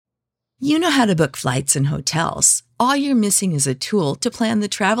You know how to book flights and hotels. All you're missing is a tool to plan the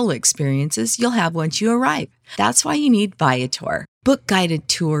travel experiences you'll have once you arrive. That's why you need Viator. Book guided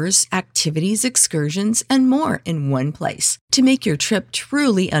tours, activities, excursions, and more in one place to make your trip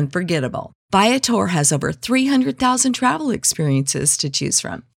truly unforgettable. Viator has over 300,000 travel experiences to choose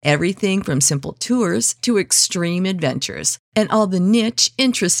from. Everything from simple tours to extreme adventures and all the niche,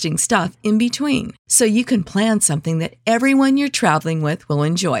 interesting stuff in between. So you can plan something that everyone you're traveling with will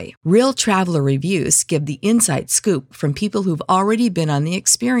enjoy. Real traveler reviews give the inside scoop from people who've already been on the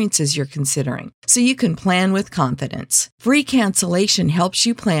experiences you're considering. So you can plan with confidence. Free cancellation helps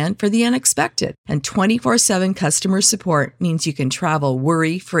you plan for the unexpected. And 24/7 customer support means you can travel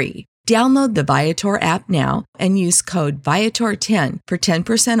worry-free. Download the Viator app now and use code Viator10 for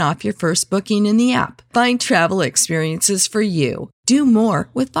 10% off your first booking in the app. Find travel experiences for you. Do more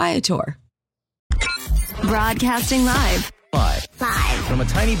with Viator. Broadcasting live From a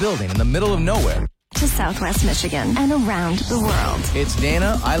tiny building in the middle of nowhere to Southwest Michigan and around the world. It's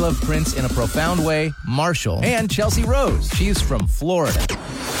Dana, I Love Prince in a Profound Way, Marshall, and Chelsea Rose. She's from Florida.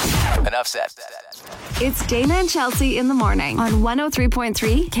 Enough said. It's Dana and Chelsea in the morning on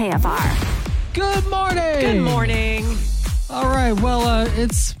 103.3 KFR. Good morning. Good morning. All right. Well,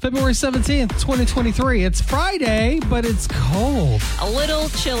 it's February 17th, 2023. It's Friday, but it's cold. A little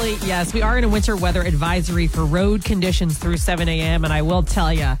chilly. Yes, we are in a winter weather advisory for road conditions through 7 a.m. And I will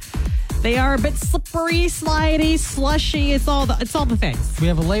tell you, they are a bit slippery, slidey, slushy. It's all the things. We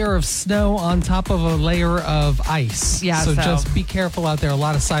have a layer of snow on top of a layer of ice. Yeah, So just be careful out there. A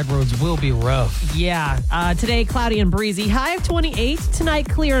lot of side roads will be rough. Yeah. Today, cloudy and breezy. High of 28. Tonight,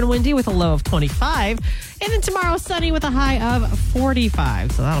 clear and windy with a low of 25. And then tomorrow, sunny with a high of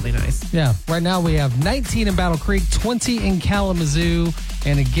 45. So that'll be nice. Yeah. Right now, we have 19 in Battle Creek, 20 in Kalamazoo.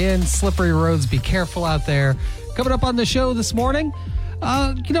 And again, slippery roads. Be careful out there. Coming up on the show this morning,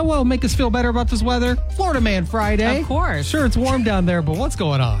 you know what will make us feel better about this weather? Florida Man Friday. Of course. Sure, it's warm down there, but what's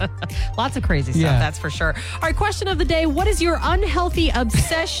going on? Lots of crazy stuff, that's for sure. All right, question of the day. What is your unhealthy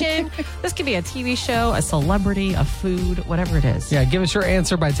obsession? This could be a TV show, a celebrity, a food, whatever it is. Yeah, give us your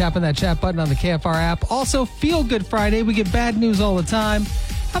answer by tapping that chat button on the KFR app. Also, Feel Good Friday. We get bad news all the time.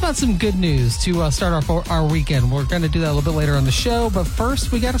 How about some good news to start our weekend? We're going to do that a little bit later on the show, but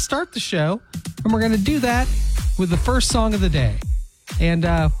first we got to start the show, and we're going to do that with the first song of the day. And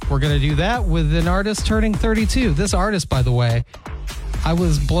we're going to do that with an artist turning 32. This artist, by the way, I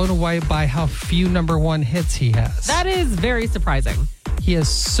was blown away by how few number one hits he has. That is very surprising. He has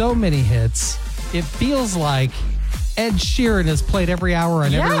so many hits. It feels like Ed Sheeran has played every hour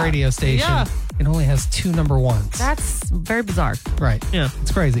on every radio station and only has 2 number ones. That's very bizarre. Right. Yeah.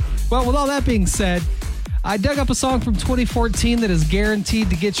 It's crazy. Well, with all that being said, I dug up a song from 2014 that is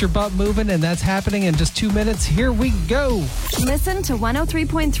guaranteed to get your butt moving, and that's happening in just 2 minutes. Here we go. Listen to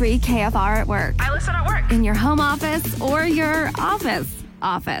 103.3 KFR at work. I listen at work. In your home office or your office.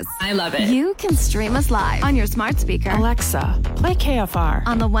 I love it. You can stream us live on your smart speaker. Alexa, play KFR.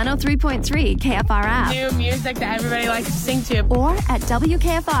 On the 103.3 KFR app. New music that everybody likes to sing to. Or at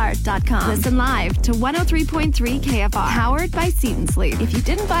WKFR.com. Listen live to 103.3 KFR. Powered by Seat and Sleep. If you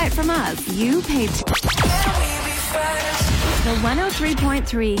didn't buy it from us, you paid to. The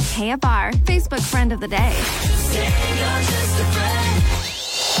 103.3 KFR Facebook Friend of the Day.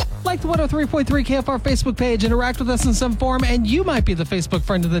 Like the 103.3 KFR Facebook page, interact with us in some form, and you might be the Facebook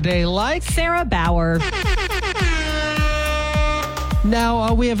Friend of the Day, like Sarah Bauer.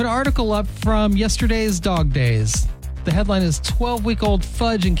 Now, we have an article up from yesterday's Dog Days. The headline is 12-week-old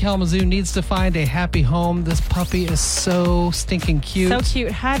Fudge in Kalamazoo needs to find a happy home. This puppy is so stinking cute. So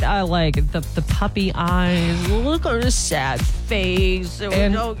cute. Had the puppy eyes. Look at his sad face. It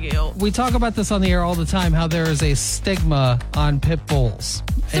was so cute. We talk about this on the air all the time, how there is a stigma on pit bulls.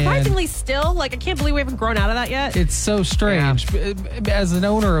 Surprisingly still, I can't believe we haven't grown out of that yet. It's so strange. Yeah. As an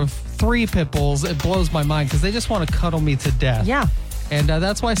owner of 3 pit bulls, it blows my mind because they just want to cuddle me to death. Yeah. And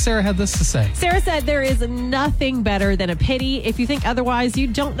that's why Sarah had this to say. Sarah said there is nothing better than a pity. If you think otherwise, you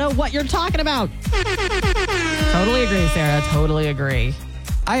don't know what you're talking about. Totally agree, Sarah. Totally agree.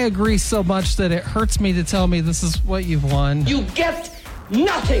 I agree so much that it hurts me to tell me this is what you've won. You get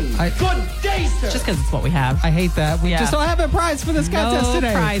nothing. Good day, sir. Just because it's what we have. I hate that. We just don't have a prize for this contest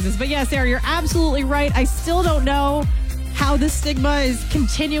today. No prizes. But yeah, Sarah, you're absolutely right. I still don't know how the stigma is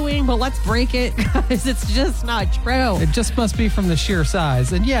continuing, but let's break it because it's just not true. It just must be from the sheer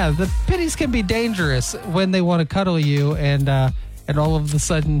size. And yeah, the pitties can be dangerous when they want to cuddle you and all of a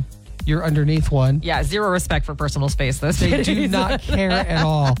sudden you're underneath one. Yeah, zero respect for personal space. Those They do not care at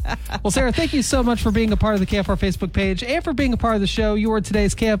all. Well, Sarah, thank you so much for being a part of the KFR Facebook page and for being a part of the show. You are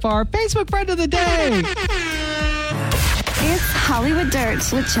today's KFR Facebook Friend of the Day. It's Hollywood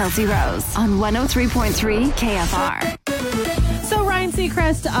Dirt with Chelsea Rose on 103.3 KFR. So Ryan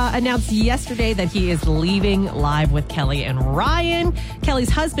Seacrest announced yesterday that he is leaving Live with Kelly and Ryan. Kelly's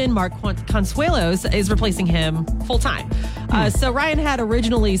husband, Mark Consuelos, is replacing him full-time. So Ryan had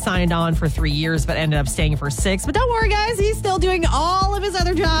originally signed on for 3 years, but ended up staying for 6. But don't worry, guys. He's still doing all of his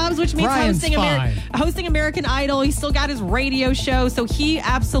other jobs, which means hosting American Idol. He's still got his radio show, so he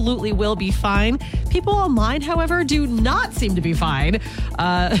absolutely will be fine. People online, however, do not seem to be fine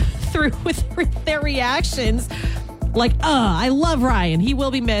with their reactions. Like, I love Ryan. He will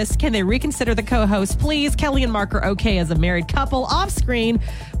be missed. Can they reconsider the co-host, please? Kelly and Mark are okay as a married couple off screen,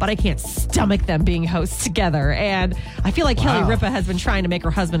 but I can't stomach them being hosts together. And I feel like Kelly Ripa has been trying to make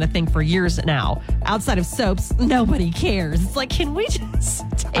her husband a thing for years now. Outside of soaps, nobody cares. It's like, can we just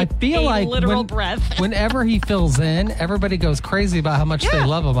take a literal breath? Whenever he fills in, everybody goes crazy about how much they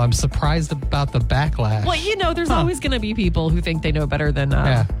love him. I'm surprised about the backlash. Well, there's always going to be people who think they know better than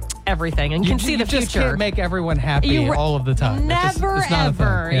everything and can see the future. You just can't make everyone happy all of the time. Never,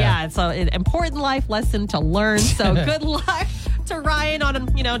 ever. Yeah, it's an important life lesson to learn. So good luck to Ryan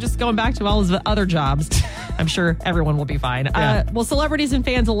on, just going back to all his other jobs. I'm sure everyone will be fine. Well, celebrities and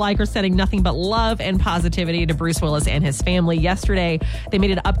fans alike are sending nothing but love and positivity to Bruce Willis and his family. Yesterday, they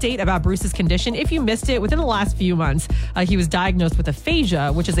made an update about Bruce's condition. If you missed it, within the last few months, he was diagnosed with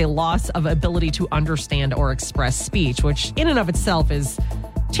aphasia, which is a loss of ability to understand or express speech, which in and of itself is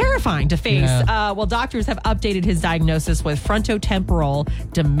terrifying to face. Well, doctors have updated his diagnosis with frontotemporal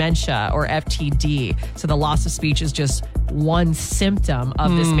dementia, or FTD. So the loss of speech is just one symptom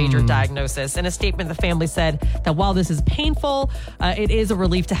of this major diagnosis. In a statement, the family said that while this is painful, it is a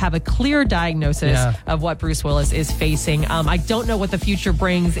relief to have a clear diagnosis of what Bruce Willis is facing. I don't know what the future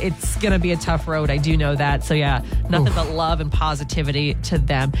brings. It's going to be a tough road. I do know that. So nothing but love and positivity to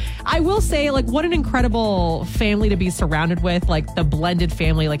them. I will say, what an incredible family to be surrounded with, the blended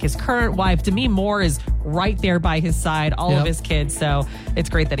family. His current wife, Demi Moore, is right there by his side, all of his kids. So it's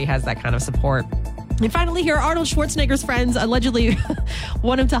great that he has that kind of support. And finally here, Arnold Schwarzenegger's friends allegedly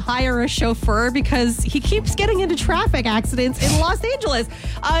want him to hire a chauffeur because he keeps getting into traffic accidents in Los Angeles.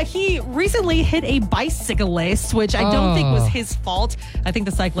 He recently hit a bicyclist, which I don't think was his fault. I think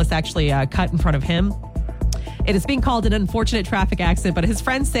the cyclist actually cut in front of him. It is being called an unfortunate traffic accident, but his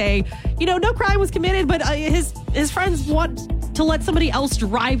friends say, no crime was committed, but his friends want to let somebody else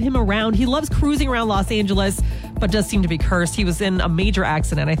drive him around. He loves cruising around Los Angeles, but does seem to be cursed. He was in a major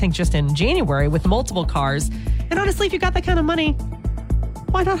accident, I think just in January, with multiple cars. And honestly, if you got that kind of money,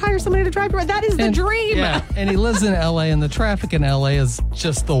 why not hire somebody to drive you around? That is the dream. Yeah, and he lives in L.A., and the traffic in L.A. is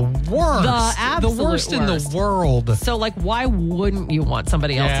just the worst. The absolute worst in the world. So, why wouldn't you want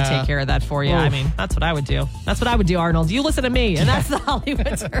somebody else to take care of that for you? Oof. I mean, that's what I would do. That's what I would do, Arnold. You listen to me, and that's the Hollywood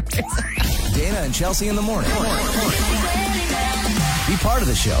Dirt. Dana and Chelsea in the morning. Be part of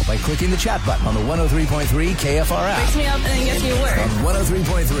the show by clicking the chat button on the 103.3 KFR app. Wakes me up and then gets me to work. On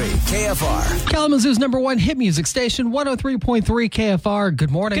 103.3 KFR. Kalamazoo's #1 hit music station, 103.3 KFR.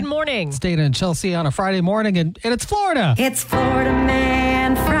 Good morning. Good morning. It's Dana and Chelsea on a Friday morning, and it's Florida. It's Florida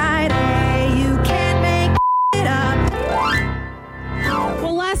Man Friday. You can't make it up.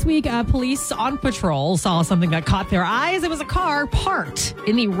 Well, last week, police on patrol saw something that caught their eyes. It was a car parked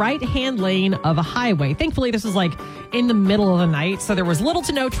in the right-hand lane of a highway. Thankfully, this was in the middle of the night, so there was little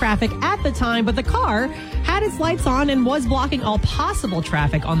to no traffic at the time, but the car had its lights on and was blocking all possible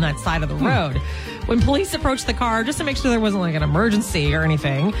traffic on that side of the road. When police approached the car, just to make sure there wasn't an emergency or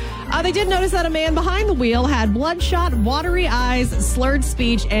anything, they did notice that a man behind the wheel had bloodshot, watery eyes, slurred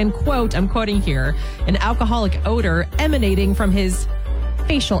speech, and, quote, I'm quoting here, an alcoholic odor emanating from his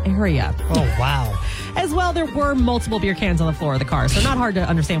facial area. Oh, wow. As well, there were multiple beer cans on the floor of the car, so not hard to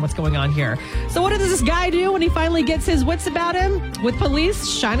understand what's going on here. So what does this guy do when he finally gets his wits about him? With police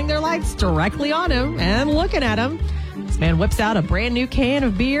shining their lights directly on him and looking at him, this man whips out a brand new can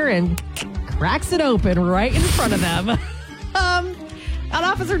of beer and cracks it open right in front of them. An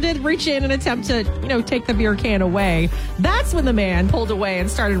officer did reach in and attempt to, take the beer can away. That's when the man pulled away and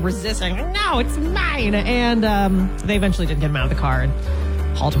started resisting. No, it's mine. And they eventually did get him out of the car and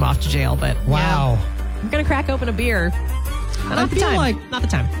hauled him off to jail. But wow, I'm gonna crack open a beer. Not the time.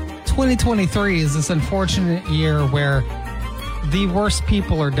 2023 is this unfortunate year where the worst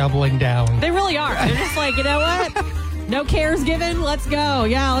people are doubling down. They really are. They're just you know what? No cares given. Let's go.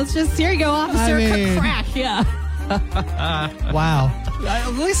 Yeah, let's just, here you go, officer. Crack. Yeah. Wow.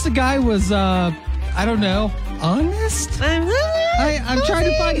 At least the guy was, I don't know, honest? I'm trying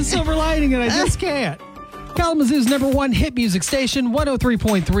to find a silver lining and I just can't. Kalamazoo's #1 hit music station,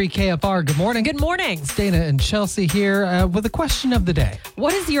 103.3 KFR. Good morning. Good morning. It's Dana and Chelsea here with a question of the day.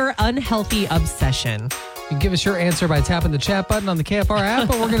 What is your unhealthy obsession? You can give us your answer by tapping the chat button on the KFR app,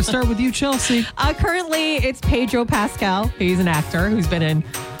 but we're going to start with you, Chelsea. Currently, it's Pedro Pascal. He's an actor who's been in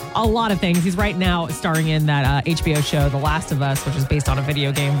a lot of things. He's right now starring in that HBO show, The Last of Us, which is based on a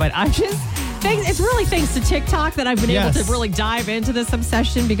video game. But it's really thanks to TikTok that I've been able to really dive into this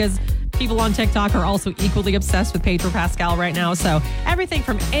obsession, because people on TikTok are also equally obsessed with Pedro Pascal right now. So everything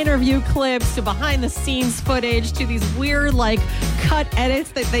from interview clips to behind the scenes footage to these weird cut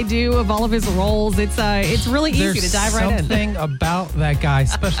edits that they do of all of his roles. It's really easy to dive right in. There's something about that guy,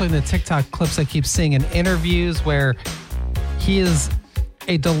 especially in the TikTok clips I keep seeing in interviews, where he is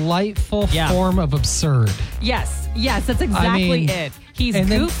a delightful form of absurd. Yes, that's exactly it. He's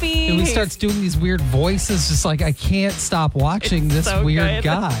goofy. And he starts doing these weird voices, just I can't stop watching this so weird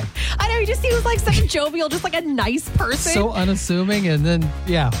guy. I know, he was such a jovial, just a nice person. So unassuming, and then,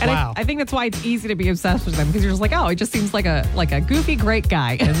 wow. I think that's why it's easy to be obsessed with him, because you're just he just seems like a goofy, great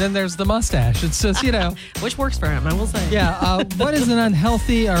guy. And then there's the mustache. It's just, Which works for him, I will say. Yeah, what is an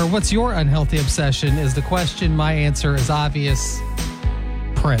unhealthy, or what's your unhealthy obsession is the question. My answer is obvious.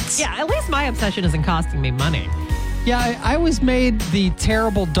 Prince. Yeah, at least my obsession isn't costing me money. Yeah, I always made the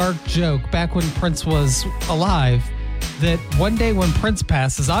terrible dark joke back when Prince was alive that one day when Prince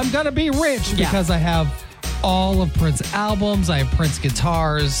passes, I'm going to be rich because I have all of Prince albums, I have Prince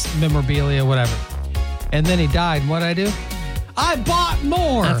guitars, memorabilia, whatever. And then he died. And what'd I do? I bought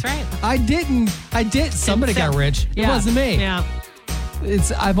more. That's right. I did. Somebody got rich. It wasn't me. Yeah.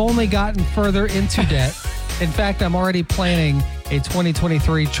 I've only gotten further into debt. In fact, I'm already planning a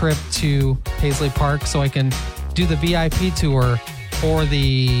 2023 trip to Paisley Park so I can do the VIP tour for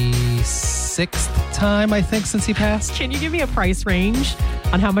the 6th time, I think, since he passed. Can you give me a price range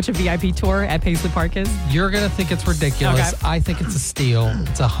on how much a VIP tour at Paisley Park is? You're going to think it's ridiculous. Okay. I think it's a steal.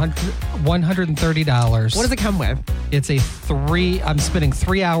 It's $130. What does it come with? It's I'm spending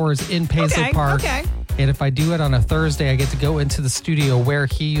 3 hours in Paisley Park. Okay. And if I do it on a Thursday, I get to go into the studio where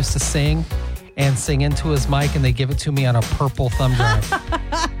he used to sing and sing into his mic, and they give it to me on a purple thumb drive.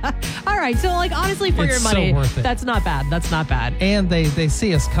 All right, so honestly, for your money, so worth it. That's not bad. That's not bad. And they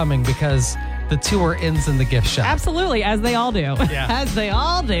see us coming because the tour ends in the gift shop. Absolutely, as they all do. Yeah. As they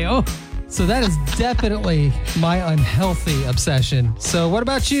all do. So that is definitely my unhealthy obsession. So what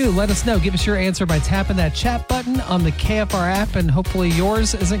about you? Let us know. Give us your answer by tapping that chat button on the KFR app, and hopefully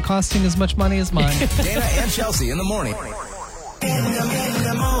yours isn't costing as much money as mine. Dana and Chelsea in the morning.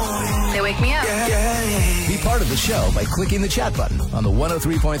 They wake me up. Be part of the show by clicking the chat button on the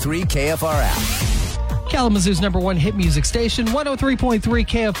 103.3 KFR app. Kalamazoo's #1 hit music station, 103.3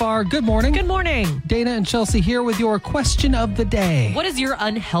 KFR. Good morning. Good morning. Dana and Chelsea here with your question of the day. What is your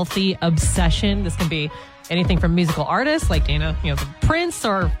unhealthy obsession? This can be anything from musical artists like Dana, the Prince,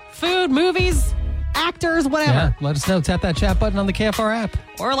 or food, movies, actors, whatever. Yeah, let us know. Tap that chat button on the KFR app.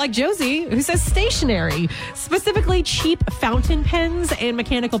 Or like Josie, who says stationery, specifically cheap fountain pens and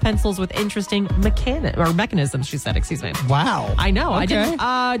mechanical pencils with interesting mechanisms, she said, excuse me. Wow. I know. Okay.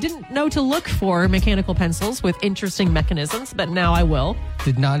 I didn't know to look for mechanical pencils with interesting mechanisms, but now I will.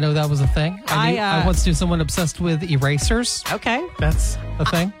 Did not know that was a thing. I once knew someone obsessed with erasers. Okay. That's a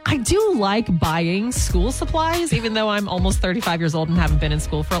thing. I do like buying school supplies, even though I'm almost 35 years old and haven't been in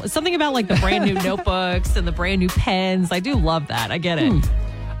school for something about the brand new notebooks and the brand new pens. I do love that. I get it.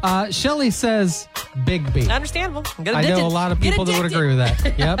 Shelley says Big B. Understandable. I know a lot of people that would agree with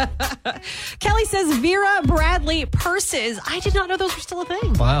that. Yep. Kelly says Vera Bradley purses. I did not know those were still a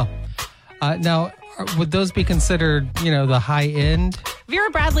thing. Wow. Now, would those be considered, the high end?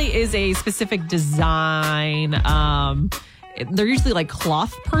 Vera Bradley is a specific design. They're usually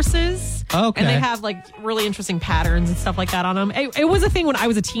cloth purses. Okay. And they have really interesting patterns and stuff like that on them. It was a thing when I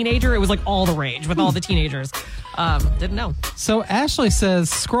was a teenager. It was all the rage with all the teenagers. Didn't know. So Ashley says,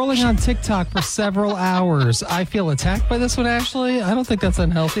 scrolling on TikTok for several hours. I feel attacked by this one, Ashley. I don't think that's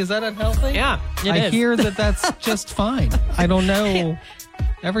unhealthy. Is that unhealthy? Yeah, it is. I hear that that's just fine. I don't know.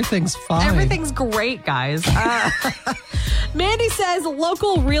 Everything's fine. Everything's great, guys. Mandy says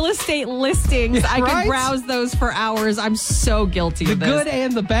local real estate listings. I could browse those for hours. I'm so guilty of this. The good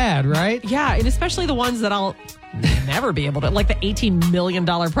and the bad, right? Yeah, and especially the ones that I'll never be able to, like the $18 million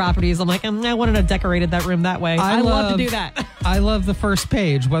properties. I'm like, I wouldn't have decorated that room that way. I love to do that. I love the first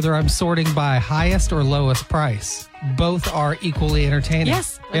page, whether I'm sorting by highest or lowest price. Both are equally entertaining.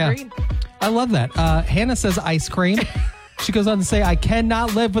 Yes, agreed. Yeah. I love that. Hannah says ice cream. She goes on to say, I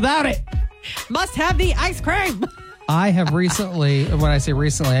cannot live without it. Must have the ice cream. I have recently, when I say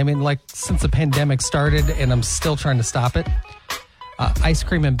recently, I mean since the pandemic started, and I'm still trying to stop it. ice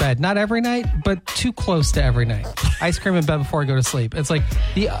cream in bed. Not every night, but too close to every night. Ice cream in bed before I go to sleep. It's like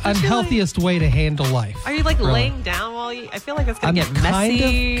the unhealthiest way to handle life. Are you like laying down while you? I feel like that's going to get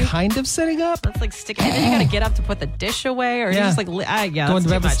messy. Kind of sitting up. That's like sticky. And then you got to get up to put the dish away, or you just like, going to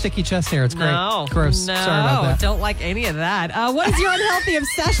bed with sticky chest hair. It's great. No, gross. No, sorry about that. Don't like any of that. What is your unhealthy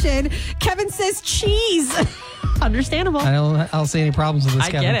obsession? Kevin says cheese. Understandable. I don't see any problems with this,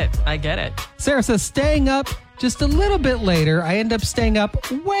 Kevin. I get it. Sarah says staying up just a little bit later. I end up staying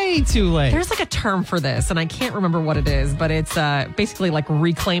up way too late. There's like a term for this, and I can't remember what it is, but it's basically like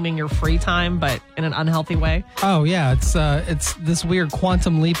reclaiming your free time, but in an unhealthy way. Oh, yeah. It's this weird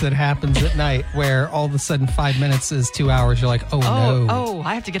quantum leap that happens at night where all of a sudden 5 minutes is 2 hours. You're like, no. Oh,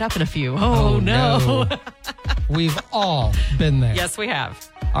 I have to get up in a few. Oh no. We've all been there. Yes, we have.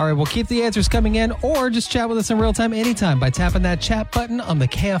 All right, we'll keep the answers coming in, or just chat with us in real time anytime by tapping that chat button on the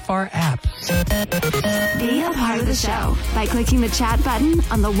KFR app. Be a part of the show by clicking the chat button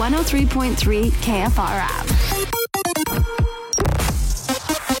on the 103.3 KFR app.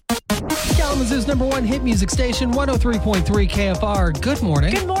 Kalamazoo's #1 hit music station, 103.3 KFR. Good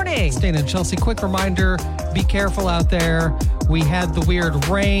morning. Good morning. Dana and Chelsea, quick reminder, be careful out there. We had the weird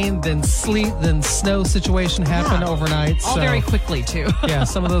rain, then sleet, then snow situation happen overnight. All very quickly, too. Yeah,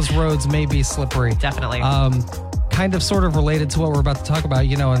 some of those roads may be slippery. Definitely. Kind of sort of related to what we're about to talk about.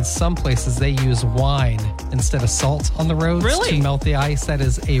 You know, in some places they use wine instead of salt on the roads to melt the ice. That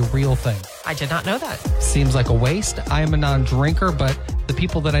is a real thing. I did not know that. Seems like a waste. I am a non-drinker, but the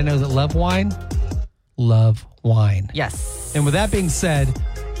people that I know that love wine. Yes. And with that being said,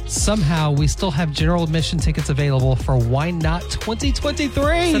 somehow we still have general admission tickets available for Wine Not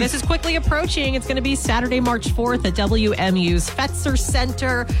 2023. So this is quickly approaching. It's going to be Saturday, March 4th at WMU's Fetzer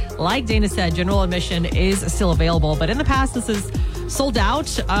Center. Like Dana said, general admission is still available, but in the past this is sold out,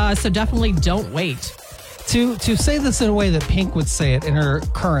 so definitely don't wait. To say this in a way that Pink would say it in her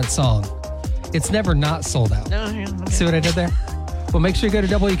current song, it's never not sold out. Okay. See what I did there? Well, make sure you go to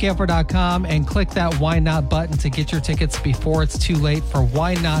WKFR.com and click that Why Not button to get your tickets before it's too late for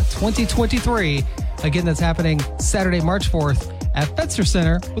Why Not 2023. Again, that's happening Saturday, March 4th at Fetzer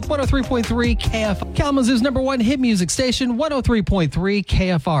Center with 103.3 KFR. Kalamazoo's #1 hit music station, 103.3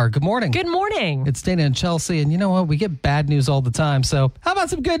 KFR. Good morning. Good morning. It's Dana and Chelsea, and you know what? We get bad news all the time, so how about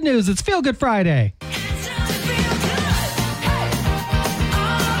some good news? It's Feel Good Friday.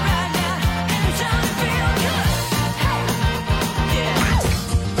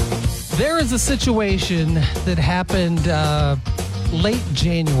 There is a situation that happened late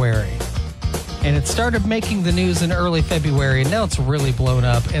January, and it started making the news in early February, and now it's really blown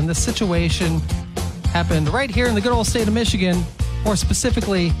up. And the situation happened right here in the good old state of Michigan, more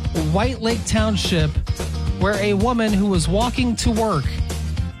specifically, White Lake Township, where a woman who was walking to work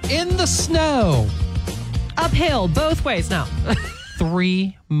in the snow. Uphill, both ways, no.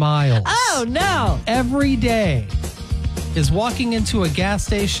 3 miles. Oh, no. Every day. Is walking into a gas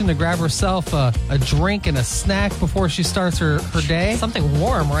station to grab herself a drink and a snack before she starts her day. Something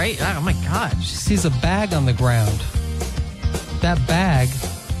warm, right? Oh, my God. She sees a bag on the ground. That bag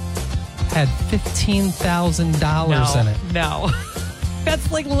had $15,000 in it. No.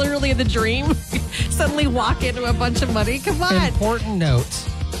 That's like literally the dream. Suddenly walk into a bunch of money. Come on. Important note.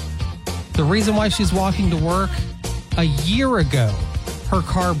 The reason why she's walking to work, a year ago, her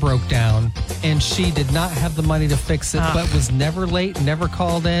car broke down and she did not have the money to fix it, but was never late, never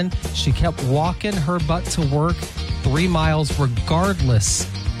called in. She kept walking her butt to work 3 miles regardless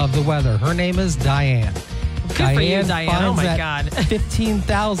of the weather. Her name is Diane. Good for you, Diane. Finds oh, my that God.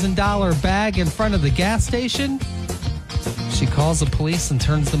 $15,000 bag in front of the gas station. She calls the police and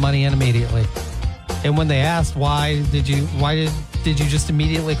turns the money in immediately. And when they asked, why did you just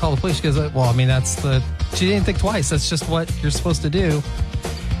immediately call the police? She goes, well, I mean, she didn't think twice. That's just what you're supposed to do.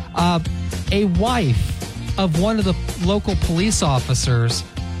 A wife of one of the local police officers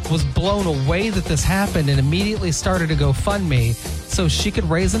was blown away that this happened and immediately started a GoFundMe so she could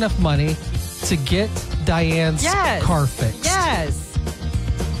raise enough money to get Diane's car fixed. Yes.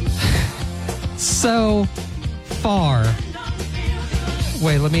 So far,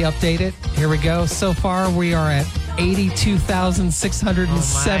 wait, let me update it. Here we go. So far, we are at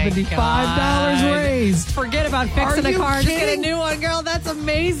 $82,675 raised. Forget about fixing a car. Just get a new one, girl. That's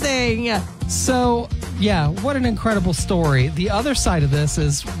amazing. So, yeah, what an incredible story. The other side of this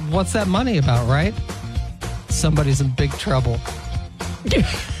is, what's that money about, right? Somebody's in big trouble.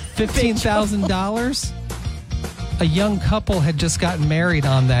 $15,000? A young couple had just gotten married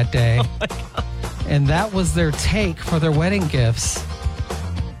on that day. Oh my God. And that was their take for their wedding gifts.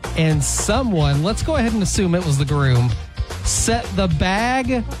 And someone, let's go ahead and assume it was the groom, set the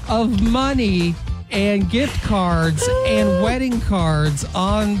bag of money and gift cards and wedding cards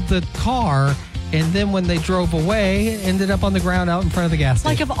on the car. And then when they drove away, it ended up on the ground out in front of the gas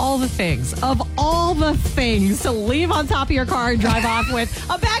station. Like of all the things to leave on top of your car and drive off with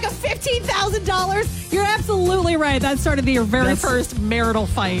a bag of $15,000, you're absolutely right. That started your very first marital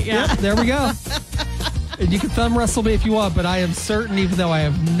fight. Yeah. Yep, there we go. And you can thumb wrestle me if you want, but I am certain, even though I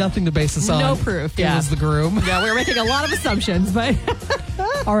have nothing to base this on. No proof. It was the groom. Yeah, we were making a lot of assumptions, but...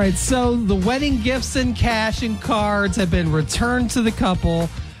 All right, so the wedding gifts and cash and cards have been returned to the couple.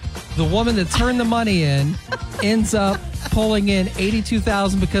 The woman that turned the money in ends up pulling in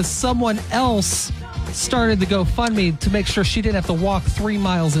 $82,000 because someone else started the GoFundMe to make sure she didn't have to walk 3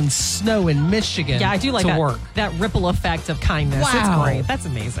 miles in snow in Michigan. Yeah, I do like to work. That ripple effect of kindness. Wow. It's great. That's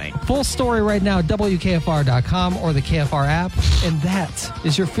amazing. Full story right now at WKFR.com or the KFR app. And that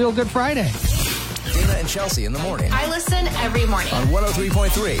is your Feel Good Friday. Dana and Chelsea in the morning. I listen every morning. On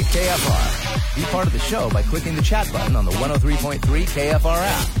 103.3 KFR. Be part of the show by clicking the chat button on the 103.3 KFR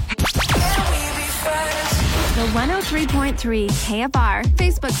app. The 103.3 KFR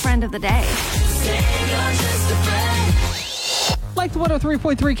Facebook Friend of the Day. Like the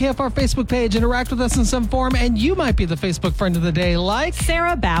 103.3 KFR Facebook page, interact with us in some form, and you might be the Facebook Friend of the Day, like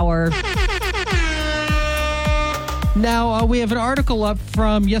Sarah Bauer. Now, we have an article up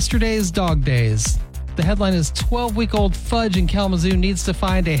from yesterday's Dog Days. The headline is 12-week-old Fudge in Kalamazoo needs to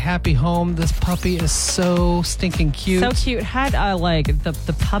find a happy home. This puppy is so stinking cute. So cute. Had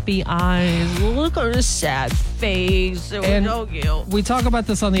the puppy eyes. Look at his sad face. It was so cute. We talk about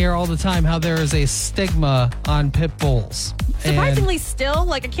this on the air all the time, how there is a stigma on pit bulls. Surprisingly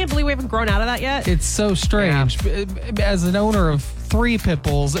still, I can't believe we haven't grown out of that yet. It's so strange. Yeah. As an owner of 3 pit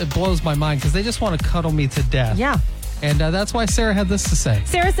bulls, it blows my mind because they just want to cuddle me to death. Yeah. And that's why Sarah had this to say.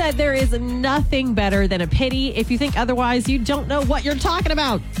 Sarah said there is nothing better than a pity. If you think otherwise, you don't know what you're talking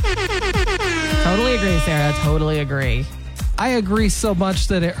about. Totally agree, Sarah. Totally agree. I agree so much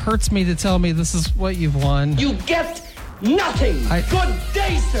that it hurts me to tell me this is what you've won. You get nothing. Good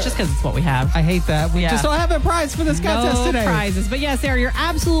day, sir. Just because it's what we have. I hate that. We just don't have a prize for this contest today. No prizes. But yeah, Sarah, you're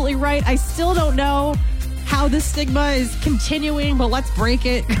absolutely right. I still don't know how the stigma is continuing, but let's break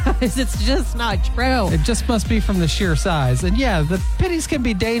it because it's just not true. It just must be from the sheer size. And yeah, the pitties can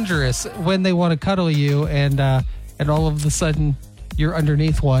be dangerous when they want to cuddle you and all of a sudden you're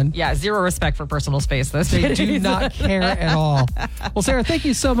underneath one. Yeah, zero respect for personal space. They do not care at all. Well, Sarah, thank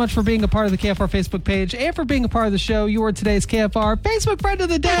you so much for being a part of the KFR Facebook page and for being a part of the show. You are today's KFR Facebook Friend of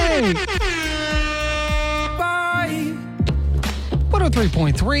the Day.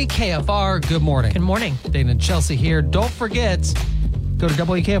 103.3 KFR. Good morning. Good morning. Dana and Chelsea here. Don't forget, go to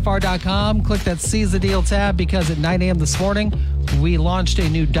WKFR.com, click that Seize the Deal tab because at 9 a.m. this morning, we launched a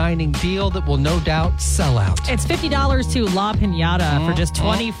new dining deal that will no doubt sell out. It's $50 to La Piñata for just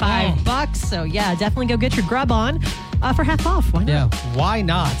 $25. So yeah, definitely go get your grub on for half off. Why not? Yeah, why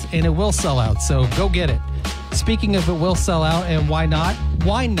not? And it will sell out. So go get it. Speaking of it will sell out and why not?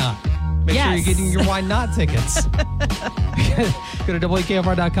 Why not? Make sure you're getting your Why Not tickets. Go to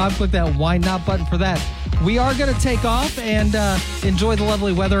WKFR.com, click that Why Not button for that. We are going to take off and enjoy the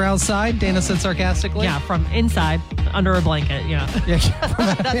lovely weather outside, Dana said sarcastically. Yeah, from inside, under a blanket, yeah. From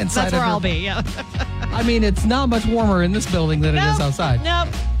inside. That's where I'll be, yeah. I mean, it's not much warmer in this building than it is outside. Nope.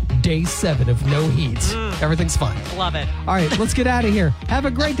 Day 7 of no heat. Everything's fine. Love it. All right, let's get out of here. Have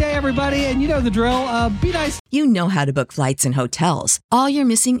a great day, everybody. And you know the drill. Be nice. You know how to book flights and hotels. All you're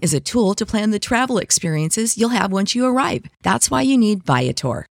missing is a tool to plan the travel experiences you'll have once you arrive. That's why you need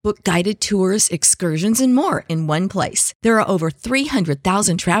Viator. Book guided tours, excursions, and more in one place. There are over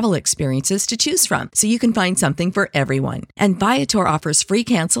 300,000 travel experiences to choose from, so you can find something for everyone. And Viator offers free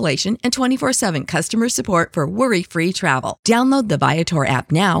cancellation and 24/7 customer support for worry-free travel. Download the Viator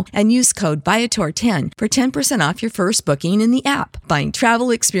app now and use code Viator10 for 10% off your first booking in the app. Find travel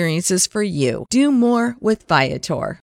experiences for you. Do more with Viator.